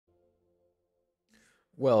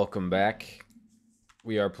Welcome back.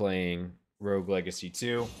 We are playing Rogue Legacy 2.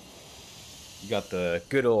 You got the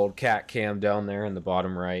good old cat cam down there in the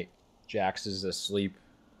bottom right. Jax is asleep.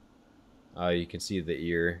 You can see the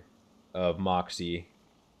ear of Moxie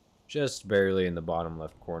just barely in the bottom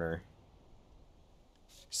left corner.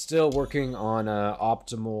 Still working on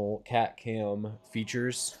optimal cat cam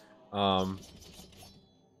features.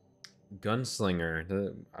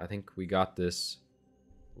 Gunslinger. I think we got this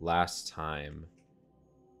last time.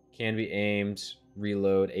 Can be aimed,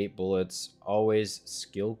 reload, 8 bullets, always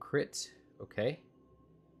skill crit. Okay.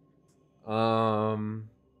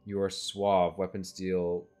 You are suave, weapons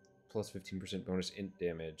deal plus 15% bonus int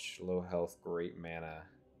damage, low health, great mana.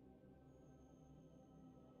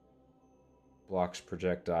 Blocks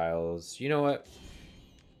projectiles. You know what?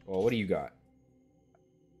 Well, what do you got?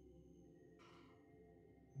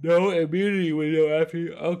 No immunity window after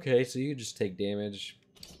you. Okay, so you just take damage.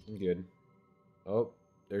 I'm good. Oh,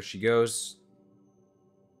 there she goes.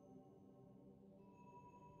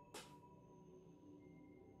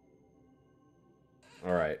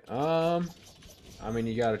 All right. I mean,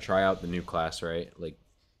 you got to try out the new class, right? Like,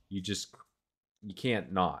 you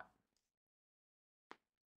can't not.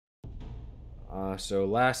 So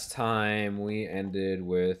last time we ended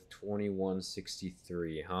with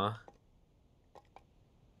 2163, huh?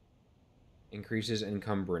 Increases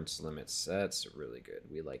encumbrance limits. That's really good.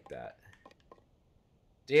 We like that.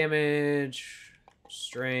 Damage,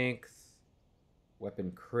 strength,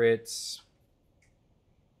 weapon crits,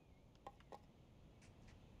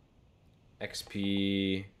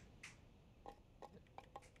 XP,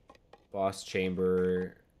 boss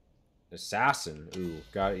chamber, assassin. Ooh,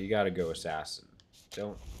 you gotta go assassin.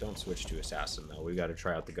 Don't switch to assassin though. We gotta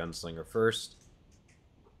try out the gunslinger first.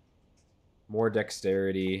 More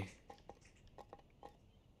dexterity.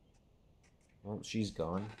 Well, she's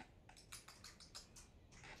gone.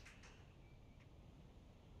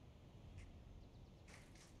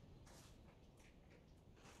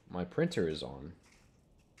 My printer is on.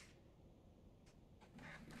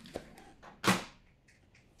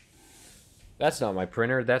 That's not my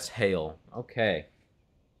printer, that's hail. Okay.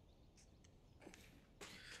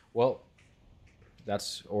 Well,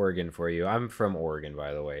 that's Oregon for you. I'm from Oregon,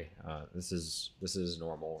 by the way. This is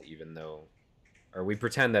normal, even though, or we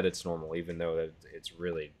pretend that it's normal, even though it's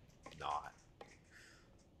really not.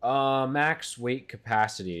 Max weight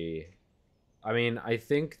capacity. I mean, I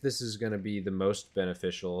think this is going to be the most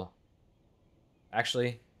beneficial.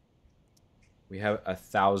 Actually, we have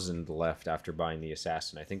 1,000 left after buying the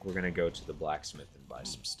assassin. I think we're going to go to the blacksmith and buy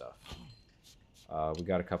some stuff. We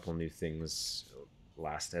got a couple new things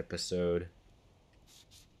last episode.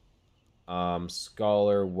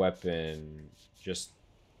 Scholar weapon. Just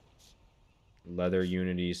leather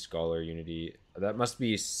unity, scholar unity. That must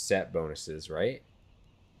be set bonuses, right?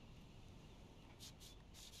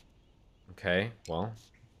 Okay, well.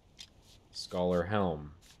 Scholar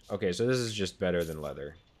helm. Okay, so this is just better than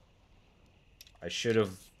leather. I should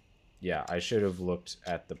have looked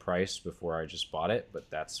at the price before I just bought it, but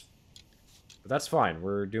that's fine.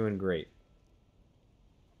 We're doing great.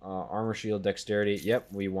 Armor shield dexterity. Yep,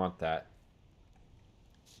 we want that.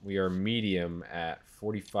 We are medium at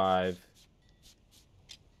 45.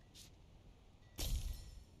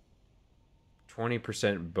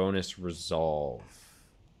 20% bonus resolve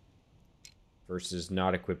versus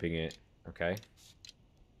not equipping it. Okay.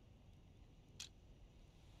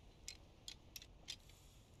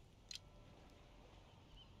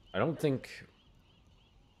 I don't think.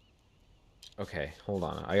 Okay, hold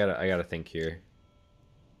on. I gotta think here.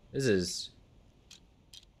 This is.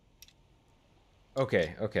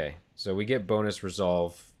 Okay. So we get bonus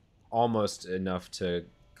resolve, almost enough to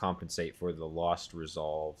compensate for the lost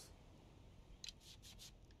resolve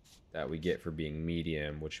that we get for being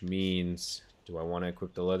medium, which means, do I want to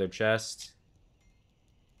equip the leather chest?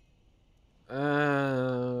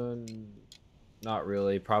 Not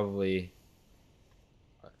really. Probably.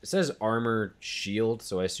 It says armor shield,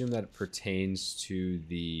 so I assume that pertains to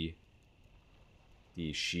the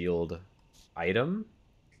shield item,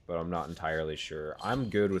 but I'm not entirely sure. I'm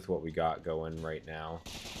good with what we got going right now.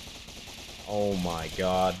 Oh my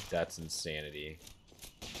god, that's insanity.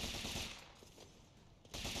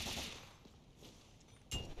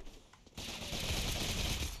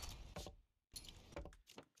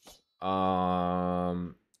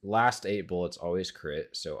 Last 8 bullets always crit,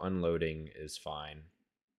 so unloading is fine.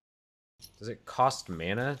 Does it cost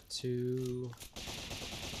mana to...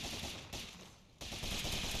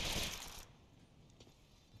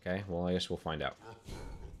 Okay, well, I guess we'll find out.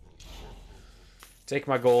 Take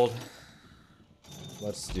my gold.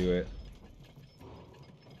 Let's do it.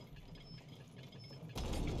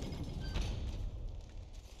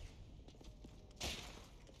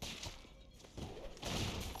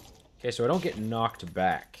 Okay, so I don't get knocked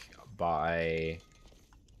back by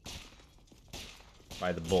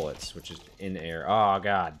the bullets, which is in air. Oh,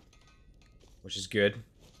 God. Which is good.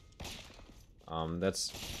 That's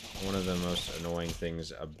one of the most annoying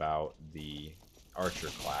things about the archer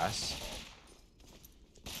class.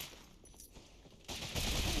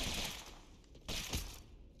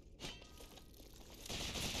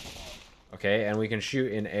 Okay, and we can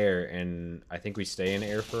shoot in air, and I think we stay in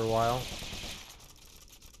air for a while.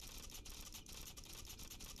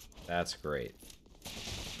 That's great.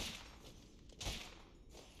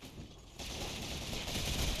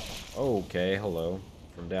 Okay, hello.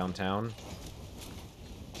 From downtown.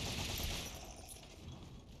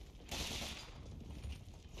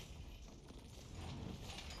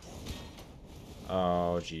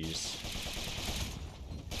 Oh, jeez.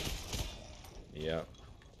 Yep.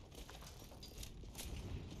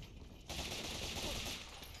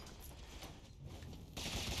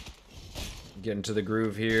 Get into the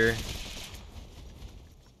groove here.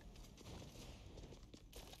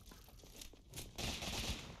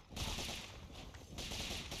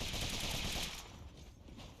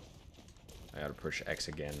 I gotta push X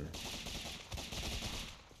again.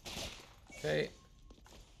 Okay.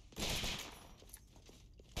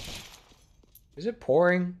 Is it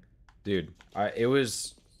pouring? Dude, it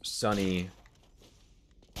was sunny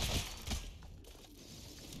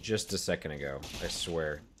just a second ago, I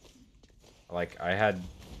swear. Like, I had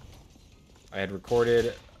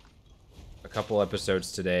recorded a couple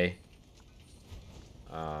episodes today.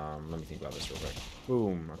 Let me think about this real quick.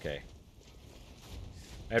 Boom, okay.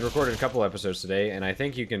 I had recorded a couple episodes today, and I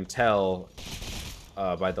think you can tell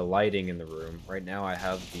by the lighting in the room. Right now I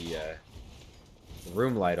have the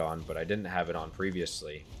room light on, but I didn't have it on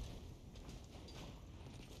previously.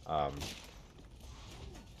 That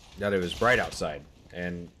it was bright outside,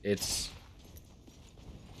 and it's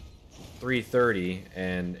 3:30,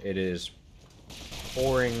 and it is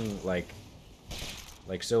pouring like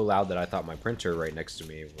so loud that I thought my printer right next to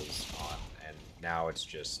me was on, and now it's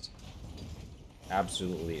just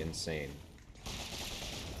absolutely insane.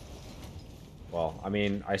 Well, I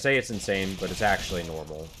mean, I say it's insane, but it's actually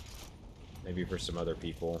normal. Maybe for some other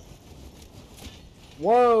people.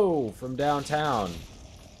 Whoa! From downtown.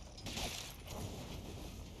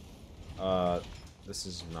 This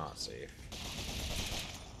is not safe.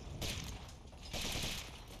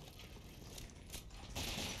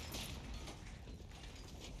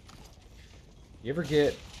 You ever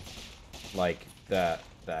get, like, that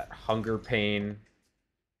hunger pain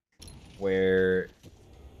where...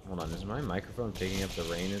 Hold on, is my microphone picking up the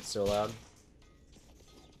rain? It's so loud?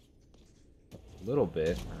 A little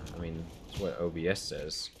bit. I mean, that's what OBS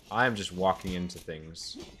says. I'm just walking into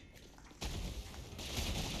things.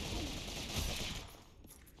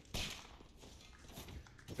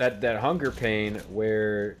 That hunger pain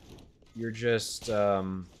where you're just,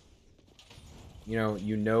 you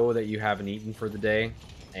know that you haven't eaten for the day,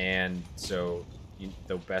 and so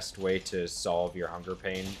the best way to solve your hunger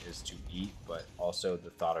pain is to eat, but also the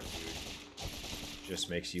thought of food just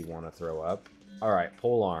makes you want to throw up. All right,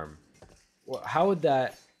 pole arm. Well, how would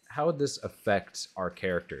this affect our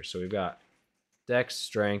characters? So we've got Dex,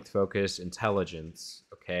 Strength, Focus, Intelligence.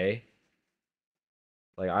 Okay.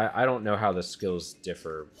 Like, I don't know how the skills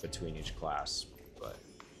differ between each class, but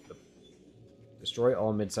destroy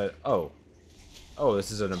all mid-size. Oh,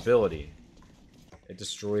 this is an ability. It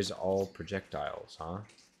destroys all projectiles, huh?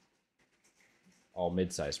 All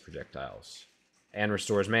mid-sized projectiles, and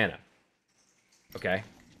restores mana. Okay,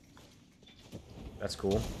 that's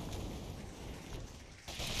cool.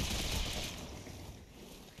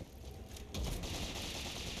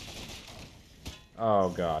 Oh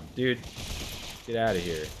god, dude. Get out of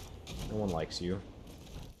here. No one likes you.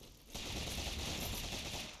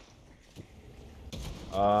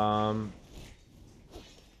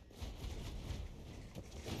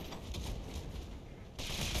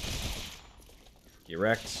 Get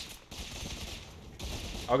wrecked.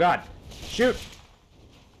 Oh god! Shoot!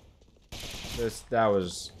 That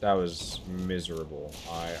was miserable.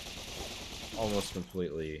 I almost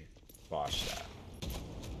completely botched that.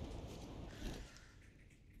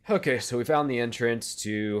 Okay, so we found the entrance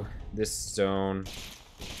to this zone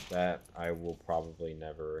that I will probably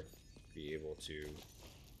never be able to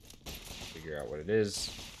figure out what it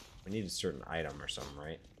is. We need a certain item or something,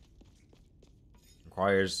 right?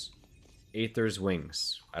 Requires Aether's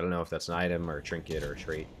Wings. I don't know if that's an item or a trinket or a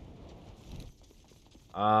trait.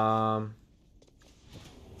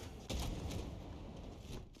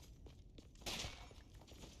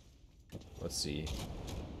 Let's see.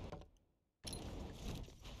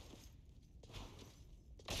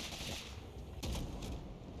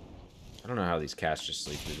 don't know how these cats just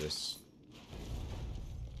sleep through this.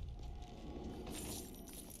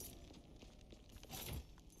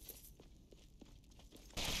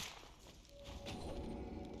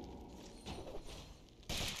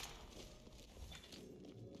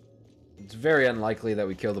 It's very unlikely that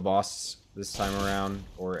we kill the boss this time around,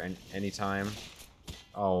 or any time.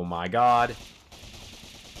 Oh my god.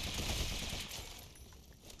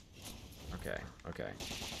 Okay, okay.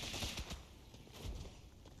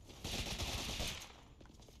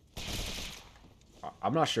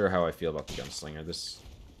 I'm not sure how I feel about the gunslinger. This...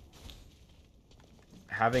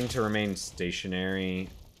 having to remain stationary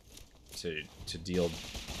to deal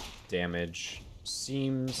damage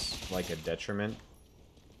seems like a detriment.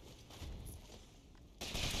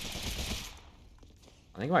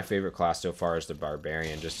 I think my favorite class so far is the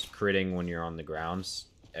Barbarian, just critting when you're on the grounds,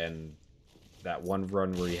 and that one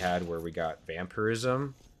run we had where we got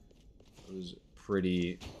Vampirism was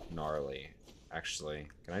pretty gnarly, actually.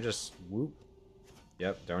 Can I just whoop?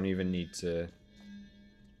 Yep, don't even need to...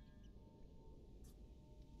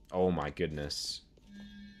 Oh my goodness.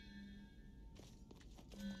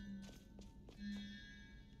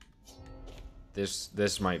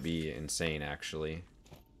 This might be insane, actually.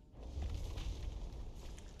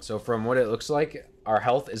 So from what it looks like, our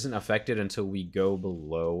health isn't affected until we go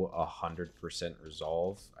below 100%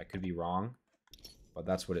 resolve. I could be wrong, but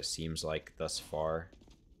that's what it seems like thus far.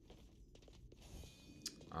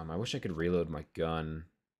 I wish I could reload my gun,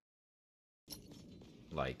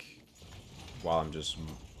 like, while I'm just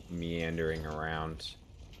meandering around.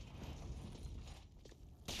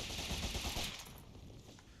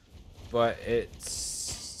 But it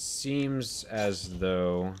seems as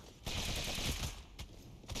though...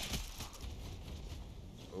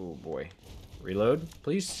 Oh boy. Reload,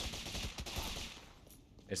 please.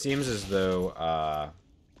 It seems as though,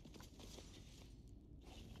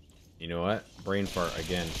 you know what? Brain fart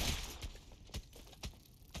again.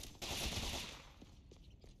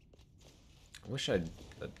 I wish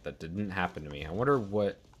that didn't happen to me. I wonder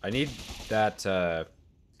what... I need that,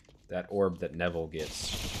 that orb that Neville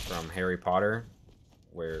gets from Harry Potter,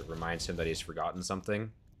 where it reminds him that he's forgotten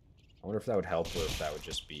something. I wonder if that would help, or if that would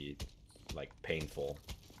just be, like, painful.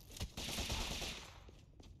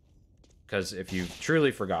 Because if you've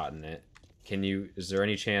truly forgotten it, is there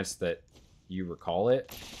any chance that you recall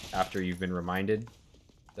it after you've been reminded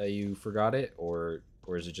that you forgot it, or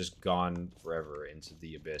is it just gone forever into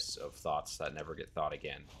the abyss of thoughts that never get thought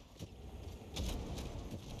again?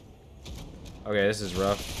 Okay, this is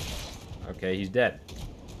rough. Okay, he's dead.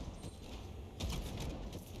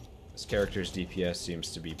 This character's DPS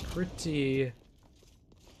seems to be pretty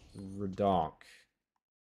redonk.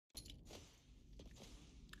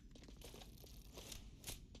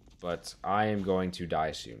 But I am going to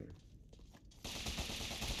die soon.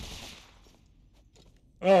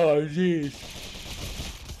 Oh, jeez.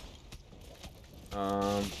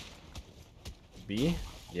 B?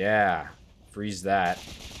 Yeah. Freeze that.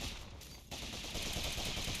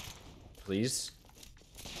 Please.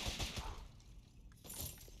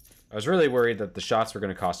 I was really worried that the shots were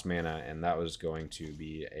going to cost mana, and that was going to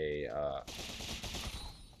be a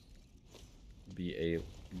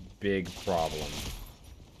big problem.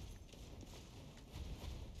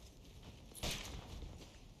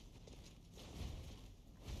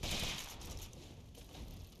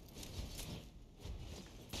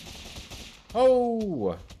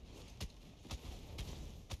 Oh!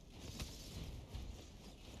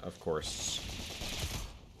 Of course.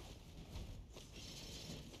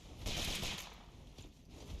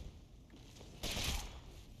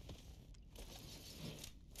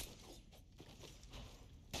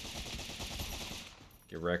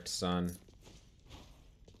 Get wrecked, son.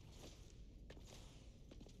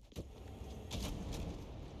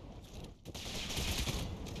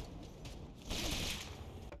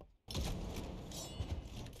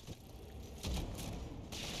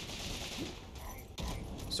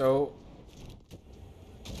 So,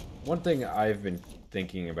 one thing I've been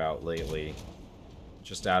thinking about lately,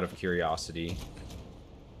 just out of curiosity,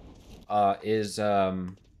 is,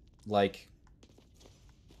 like,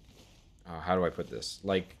 how do I put this?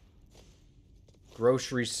 Like,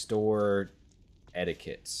 grocery store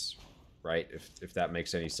etiquettes, right? If that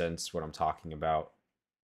makes any sense, what I'm talking about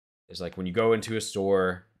is, like, when you go into a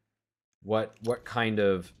store, what kind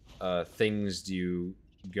of things do you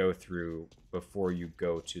go through before you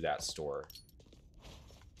go to that store?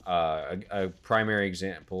 A primary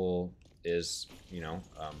example is, you know,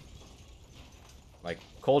 like,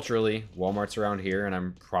 culturally, Walmart's around here, and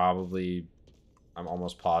I'm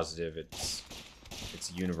almost positive it's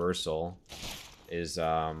universal, is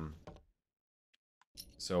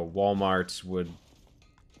So Walmarts would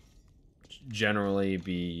generally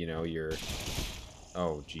be, you know, your...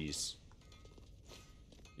 Oh, geez.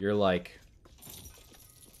 You're like...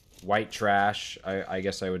 white trash, I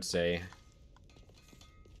guess I would say.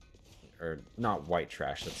 Or not white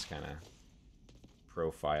trash, that's kind of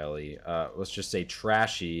profile-y. Let's just say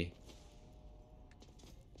trashy.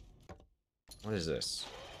 What is this?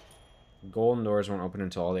 Golden doors won't open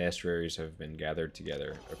until all the estuaries have been gathered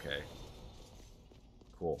together. Okay.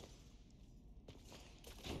 Cool.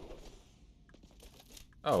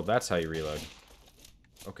 Oh, that's how you reload.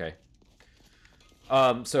 Okay.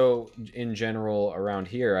 So, in general, around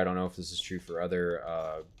here, I don't know if this is true for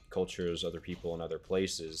other cultures, other people in other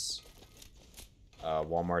places.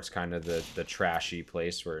 Walmart's kind of the trashy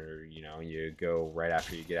place where, you know, you go right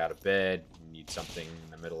after you get out of bed, you need something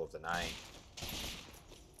in the middle of the night.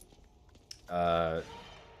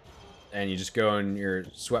 And you just go in your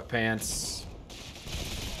sweatpants.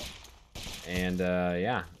 And,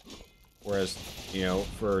 yeah. Whereas, you know,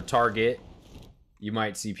 for Target, you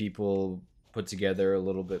might see people put together a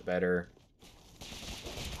little bit better.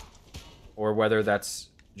 Or whether that's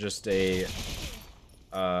just a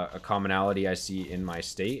commonality I see in my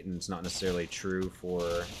state, and it's not necessarily true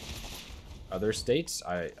for other states.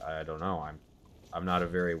 I don't know. I'm not a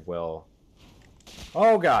very well...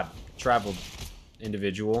 Oh, God! Traveled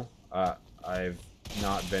individual. I've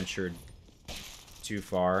not ventured too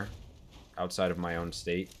far outside of my own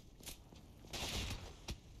state.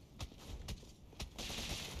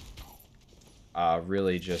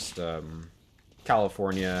 Really just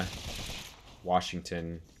California,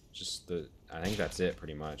 Washington, I think that's it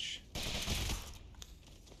pretty much.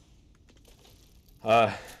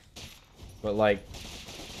 But like,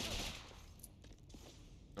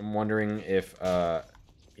 I'm wondering if,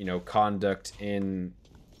 you know, conduct in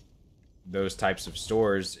those types of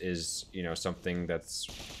stores is, you know, something that's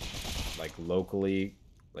like locally,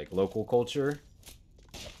 like local culture,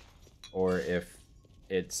 or if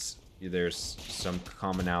there's some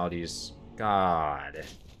commonalities. God.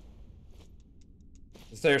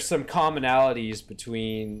 There's some commonalities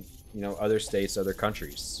between, you know, other states, other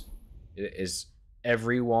countries. Is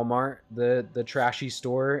every Walmart the trashy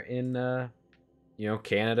store in you know,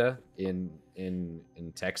 Canada, in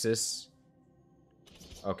Texas?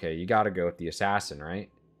 Okay, you gotta go with the assassin, right?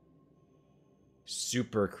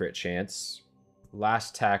 Super crit chance.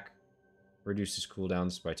 Last attack reduces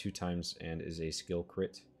cooldowns by 2 times and is a skill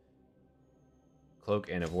crit. Cloak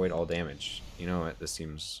and avoid all damage. You know what? This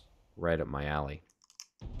seems right up my alley.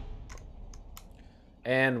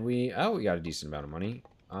 And we got a decent amount of money.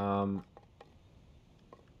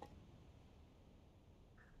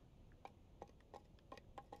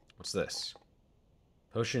 What's this?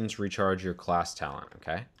 Potions recharge your class talent,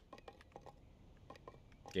 okay?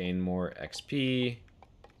 Gain more XP.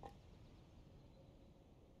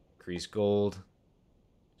 Increase gold.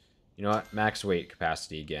 You know what? Max weight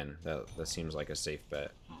capacity again. That seems like a safe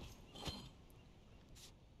bet.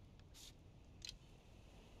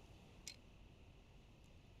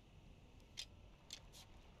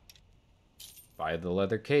 Buy the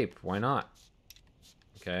leather cape. Why not?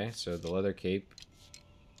 Okay, so the leather cape.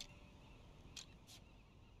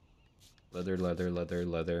 Leather, leather, leather,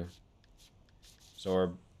 leather. So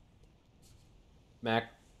our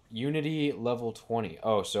Mac Unity level 20.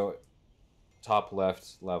 Oh, so top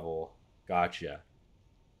left level. Gotcha.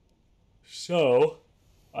 So,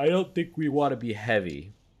 I don't think we want to be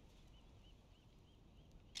heavy.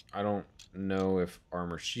 I don't know if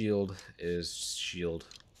armor shield is shield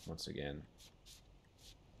once again.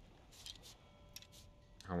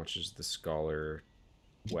 How much is the scholar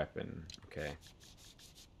weapon? Okay.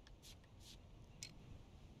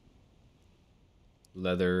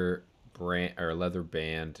 Leather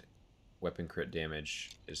band weapon crit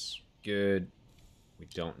damage is good. We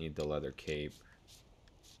don't need the leather cape.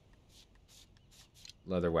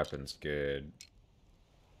 Leather weapon's good.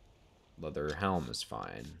 Leather helm is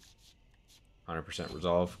fine. 100%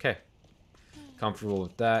 resolve. Okay. Comfortable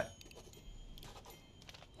with that.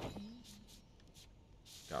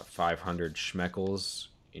 Got 500 schmeckles.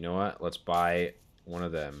 You know what? Let's buy one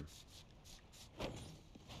of them.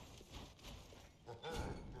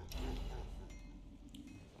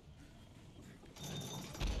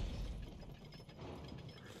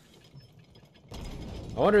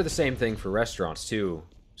 I wonder the same thing for restaurants too.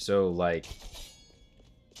 So like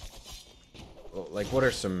what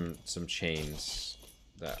are some chains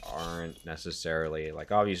that aren't necessarily,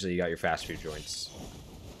 like, obviously you got your fast food joints.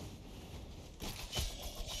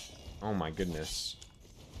 Oh my goodness.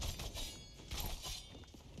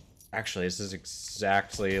 Actually, this is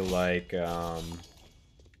exactly like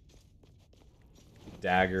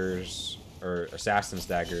daggers, or assassin's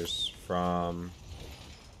daggers from...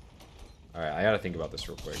 Alright, I gotta think about this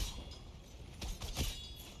real quick.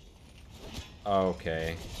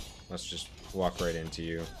 Okay. Let's just walk right into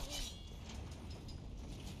you.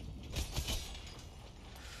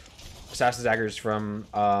 Assassin's daggers from,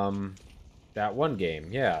 that one game.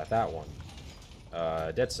 Yeah, that one.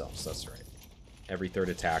 Dead Cells, that's right. Every third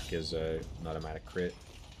attack is an automatic crit.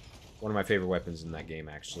 One of my favorite weapons in that game,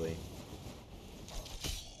 actually.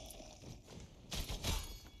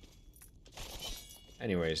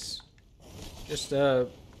 Anyways, just been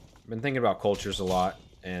thinking about cultures a lot,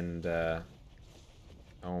 and oh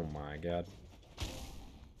my god,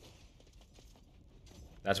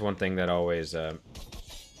 that's one thing that always that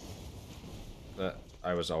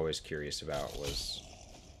I was always curious about was,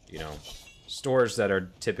 you know, stores that are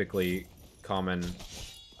typically common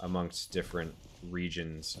amongst different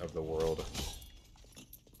regions of the world,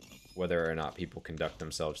 whether or not people conduct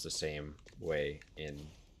themselves the same way in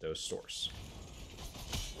those stores.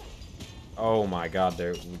 Oh my god,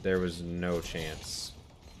 there was no chance.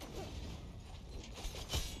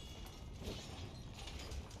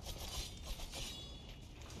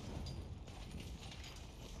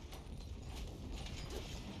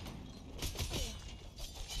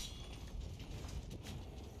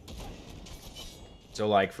 So,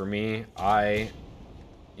 like, for me,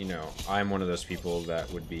 you know, I'm one of those people that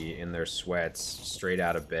would be in their sweats, straight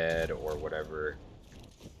out of bed or whatever,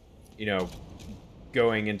 you know,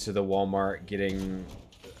 going into the Walmart, getting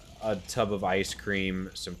a tub of ice cream,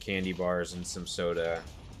 some candy bars, and some soda.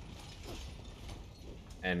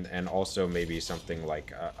 And also maybe something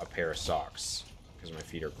like a pair of socks, because my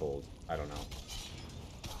feet are cold. I don't know.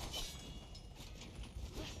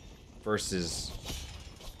 Versus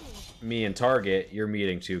me in Target, you're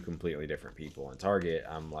meeting two completely different people. In Target,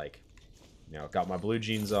 I'm like, you know, got my blue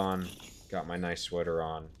jeans on, got my nice sweater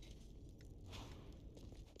on.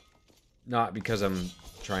 Not because I'm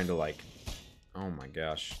trying to, like, oh my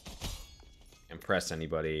gosh, impress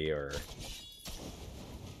anybody or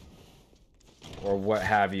what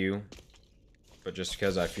have you, but just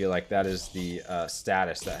because I feel like that is the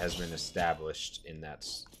status that has been established in that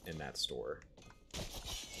store.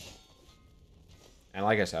 And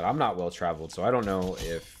like I said, I'm not well traveled, so I don't know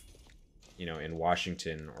if, you know, in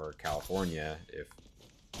Washington or California, if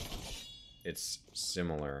it's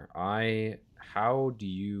similar. How do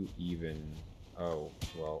you even... Oh,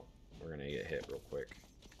 well, we're gonna get hit real quick.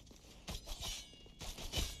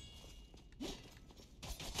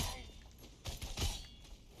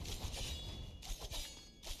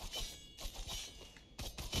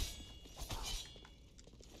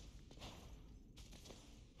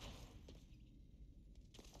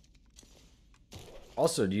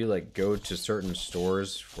 Also, do you, like, go to certain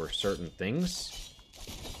stores for certain things?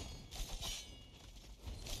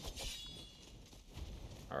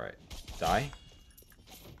 Alright. Die?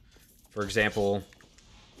 For example,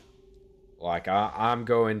 like, I'm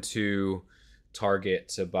going to Target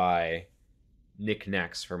to buy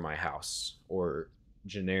knickknacks for my house. Or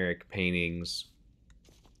generic paintings.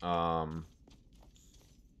 Wow,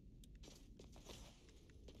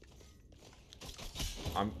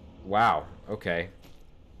 okay.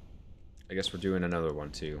 I guess we're doing another one,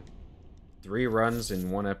 too. 3 runs in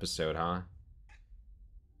 1 episode, huh?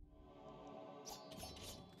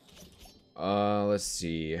 Let's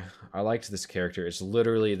see. I liked this character. It's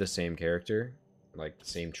literally the same character. Like, the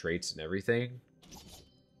same traits and everything.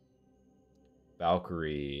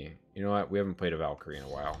 Valkyrie. You know what? We haven't played a Valkyrie in a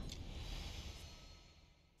while.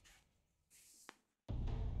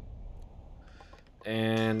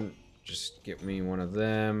 And just get me one of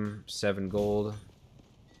them. 7 gold.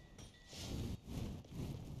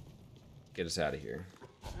 Get us out of here.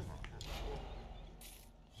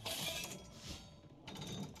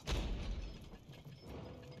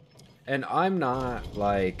 And I'm not,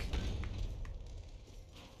 like...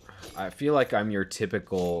 I feel like I'm your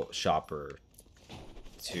typical shopper,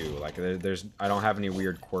 too. Like, I don't have any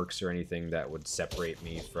weird quirks or anything that would separate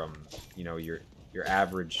me from, you know, your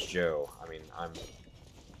average Joe. I mean,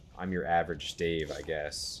 I'm your average Dave, I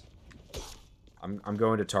guess. I'm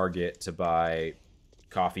going to Target to buy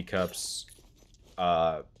coffee cups,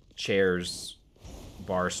 chairs,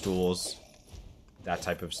 bar stools, that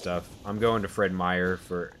type of stuff. I'm going to Fred Meyer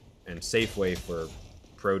and Safeway for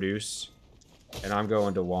produce, and I'm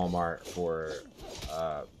going to Walmart for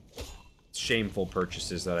shameful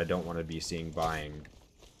purchases that I don't want to be seeing buying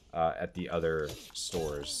at the other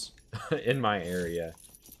stores in my area.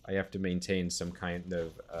 I have to maintain some kind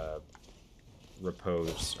of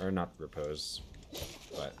repose, or not repose,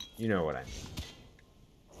 but you know what I mean.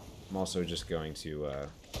 I'm also just going to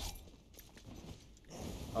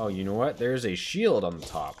Oh, you know what? There's a shield on the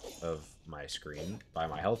top of my screen by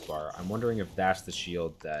my health bar. I'm wondering if that's the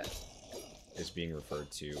shield that is being referred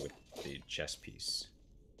to with the chest piece.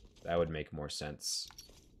 That would make more sense.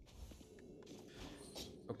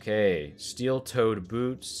 Okay, steel-toed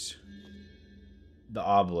boots. The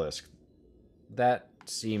obelisk. That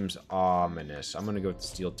seems ominous. I'm gonna go with the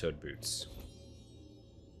steel-toed boots.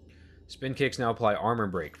 Spin kicks now apply armor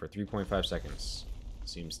break for 3.5 seconds.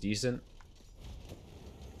 Seems decent.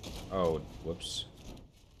 Oh, whoops.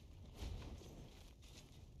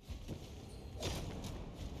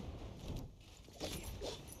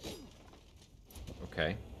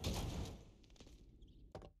 Okay.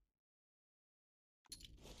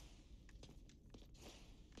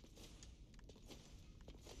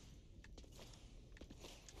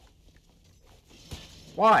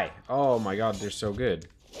 Why? Oh my god, they're so good.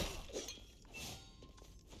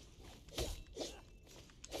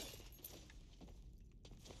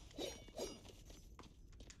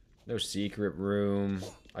 No secret room.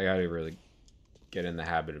 I gotta really get in the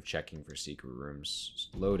habit of checking for secret rooms. It's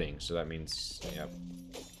loading, so that means, yep.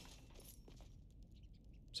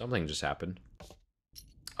 Something just happened.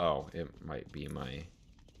 Oh, it might be my...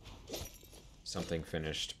 something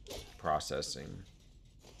finished processing.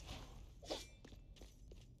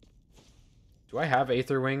 Do I have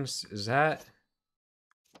Aether Wings? Is that...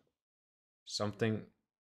 something...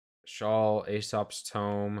 Shawl, Aesop's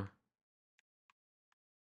Tome...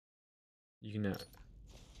 You know...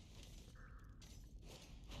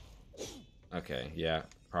 Okay, yeah.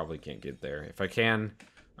 Probably can't get there. If I can,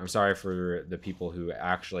 I'm sorry for the people who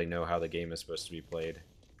actually know how the game is supposed to be played.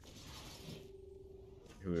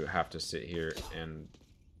 Who have to sit here and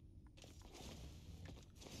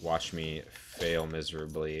watch me fail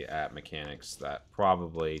miserably at mechanics that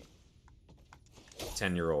probably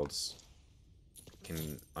 10-year-olds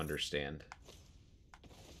can understand.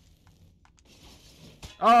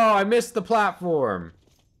 Oh, I missed the platform!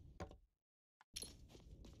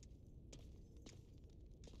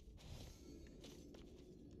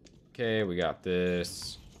 Okay, we got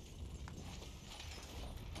this.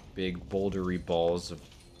 Big bouldery balls of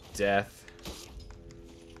death.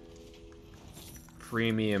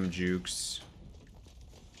 Premium jukes.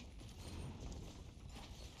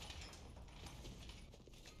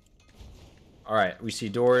 Alright, we see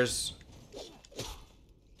doors.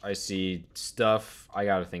 I see stuff. I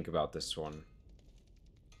gotta think about this one.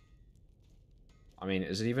 I mean,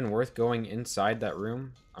 is it even worth going inside that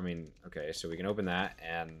room? I mean, okay, so we can open that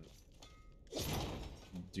and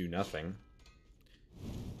do nothing.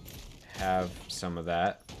 Have some of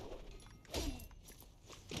that.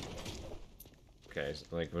 Okay,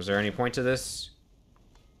 like, was there any point to this?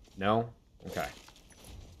 No? Okay.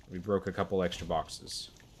 We broke a couple extra boxes.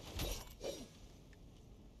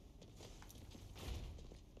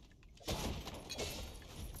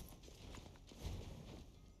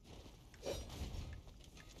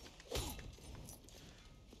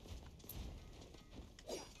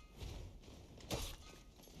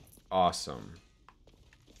 Awesome.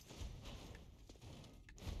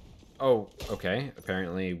 Oh, okay.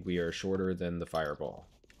 Apparently we are shorter than the fireball.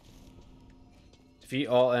 Defeat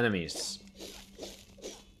all enemies.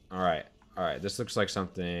 Alright. Alright, this looks like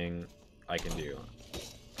something I can do.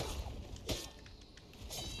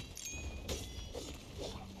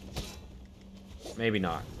 Maybe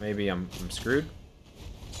not. Maybe I'm screwed.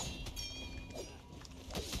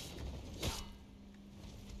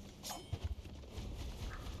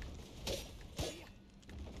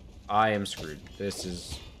 I am screwed. This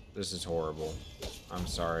is horrible. I'm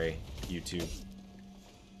sorry, YouTube.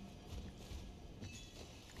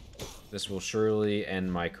 This will surely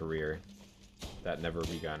end my career. That never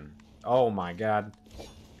begun. Oh my god.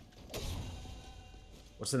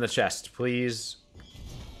 What's in the chest? Please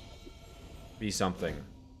be something.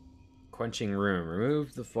 Quenching room.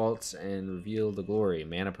 Remove the faults and reveal the glory.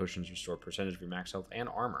 Mana potions restore percentage of your max health and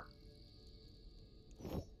armor.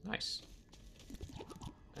 Nice.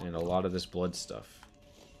 And a lot of this blood stuff.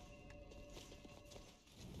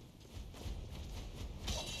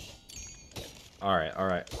 Alright,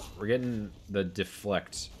 alright. We're getting the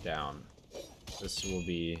deflect down. This will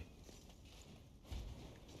be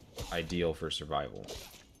ideal for survival.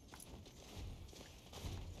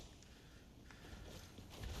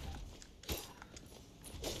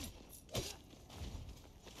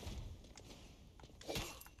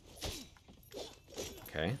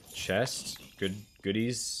 Okay, chest. Good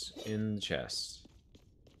goodies in the chest.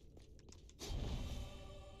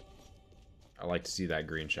 I like to see that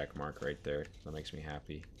green check mark right there. That makes me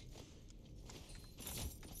happy.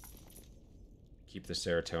 Keep the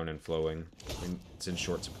serotonin flowing. I mean, it's in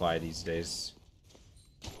short supply these days.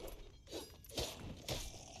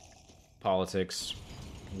 Politics.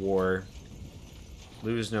 War.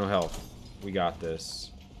 Lose no health. We got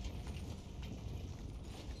this.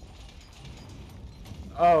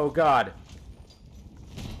 Oh, God.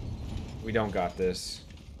 We don't got this.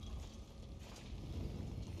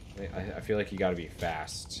 I feel like you gotta be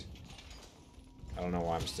fast. I don't know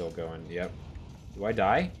why I'm still going. Yep. Do I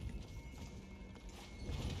die?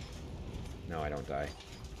 No, I don't die.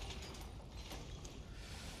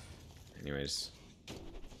 Anyways.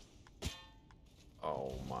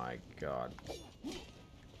 Oh my god.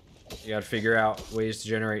 You gotta figure out ways to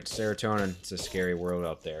generate serotonin. It's a scary world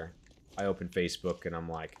out there. I open Facebook and I'm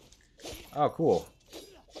like, oh, cool.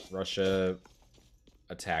 Russia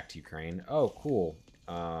attacked Ukraine. Oh, cool.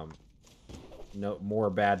 No more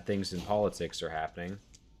bad things in politics are happening.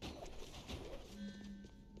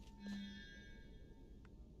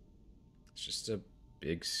 It's just a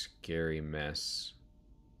big, scary mess.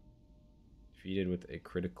 Defeated with a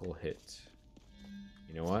critical hit.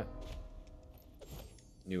 You know what?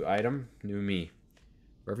 New item, new me.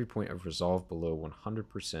 For every point of resolve below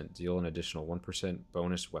 100%, deal an additional 1%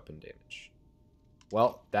 bonus weapon damage.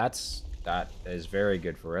 Well, that is very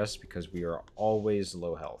good for us because we are always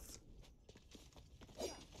low health.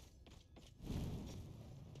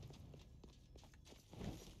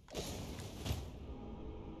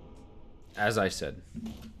 As I said.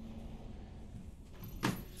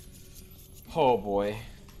 Oh boy.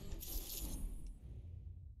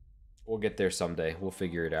 We'll get there someday. We'll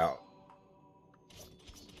figure it out.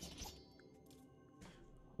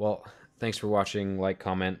 Well, thanks for watching. Like,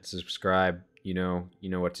 comment, subscribe. You know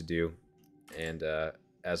what to do. And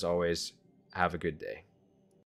as always, have a good day.